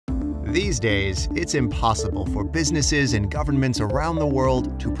These days, it's impossible for businesses and governments around the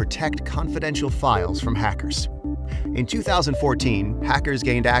world to protect confidential files from hackers. In 2014, hackers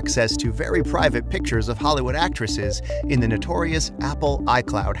gained access to very private pictures of Hollywood actresses in the notorious Apple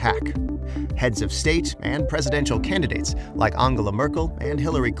iCloud hack. Heads of state and presidential candidates like Angela Merkel and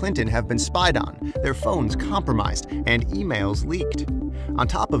Hillary Clinton have been spied on, their phones compromised, and emails leaked. On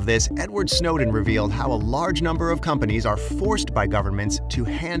top of this, Edward Snowden revealed how a large number of companies are forced by governments to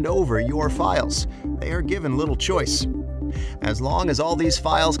hand over your files. They are given little choice. As long as all these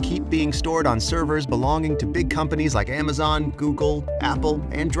files keep being stored on servers belonging to big companies like Amazon, Google, Apple,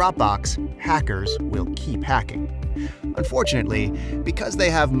 and Dropbox, hackers will keep hacking. Unfortunately, because they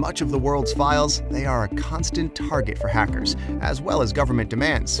have much of the world's files, they are a constant target for hackers, as well as government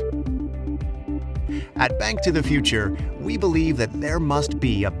demands. At Bank to the Future, we believe that there must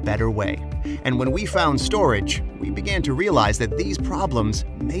be a better way. And when we found Storj, we began to realize that these problems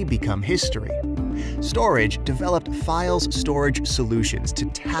may become history. Storj developed files storage solutions to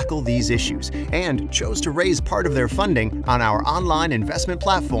tackle these issues and chose to raise part of their funding on our online investment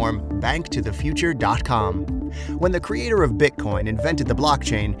platform, BnkToTheFuture.com. When the creator of Bitcoin invented the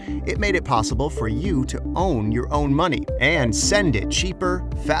blockchain, it made it possible for you to own your own money and send it cheaper,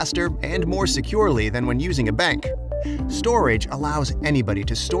 faster, and more securely than when using a bank. Storj allows anybody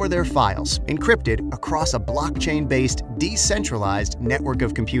to store their files, encrypted across a blockchain-based, decentralized network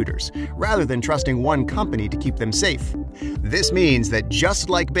of computers, rather than trusting one company to keep them safe. This means that just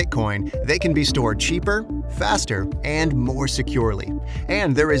like Bitcoin, they can be stored cheaper, faster, and more securely.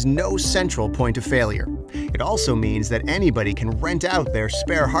 And there is no central point of failure. It also means that anybody can rent out their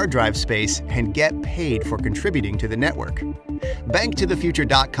spare hard drive space and get paid for contributing to the network.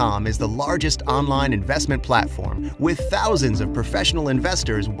 BnkToTheFuture.com is the largest online investment platform with thousands of professional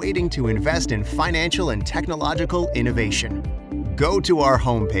investors waiting to invest in financial and technological innovation. Go to our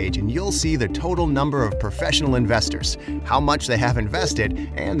homepage and you'll see the total number of professional investors, how much they have invested,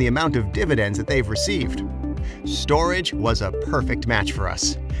 and the amount of dividends that they've received. Storj was a perfect match for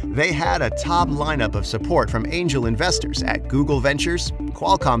us. They had a top lineup of support from angel investors at Google Ventures,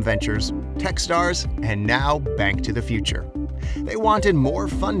 Qualcomm Ventures, Techstars, and now Bank to the Future. They wanted more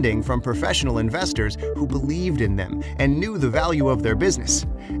funding from professional investors who believed in them and knew the value of their business.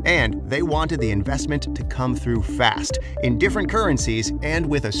 And they wanted the investment to come through fast, in different currencies, and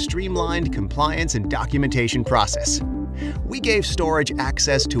with a streamlined compliance and documentation process. We gave Storj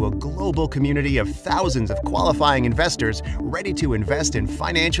access to a global community of thousands of qualifying investors ready to invest in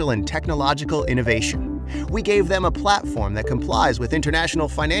financial and technological innovation. We gave them a platform that complies with international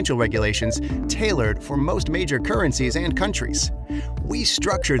financial regulations tailored for most major currencies and countries. We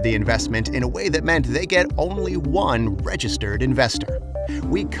structured the investment in a way that meant they get only one registered investor.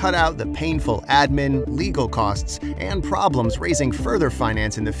 We cut out the painful admin, legal costs, and problems raising further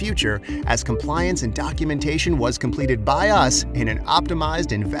finance in the future as compliance and documentation was completed by us in an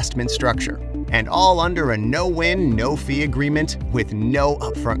optimized investment structure. And all under a no-win, no-fee agreement with no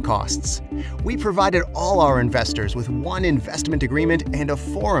upfront costs. We provided all our investors with one investment agreement and a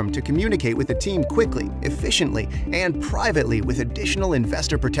forum to communicate with the team quickly, efficiently, and privately with additional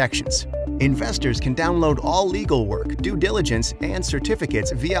investor protections. Investors can download all legal work, due diligence, and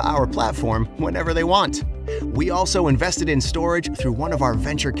certificates via our platform whenever they want. We also invested in Storj through one of our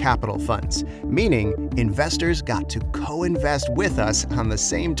venture capital funds, meaning investors got to co-invest with us on the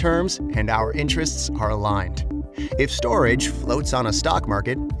same terms and our interests are aligned. If Storj floats on a stock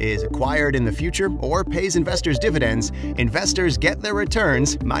market, is acquired in the future, or pays investors dividends, investors get their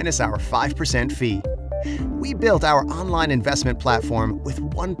returns minus our 5% fee. We built our online investment platform with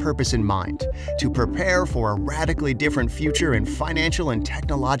one purpose in mind: to prepare for a radically different future in financial and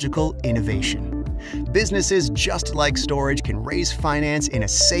technological innovation. Businesses just like Storj can raise finance in a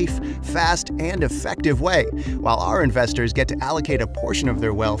safe, fast, and effective way, while our investors get to allocate a portion of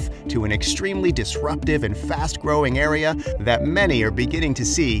their wealth to an extremely disruptive and fast-growing area that many are beginning to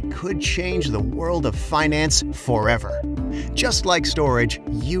see could change the world of finance forever. Just like Storj,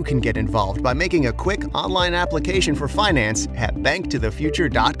 you can get involved by making a quick online application for finance at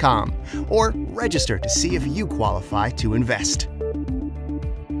BnkToTheFuture.com or register to see if you qualify to invest.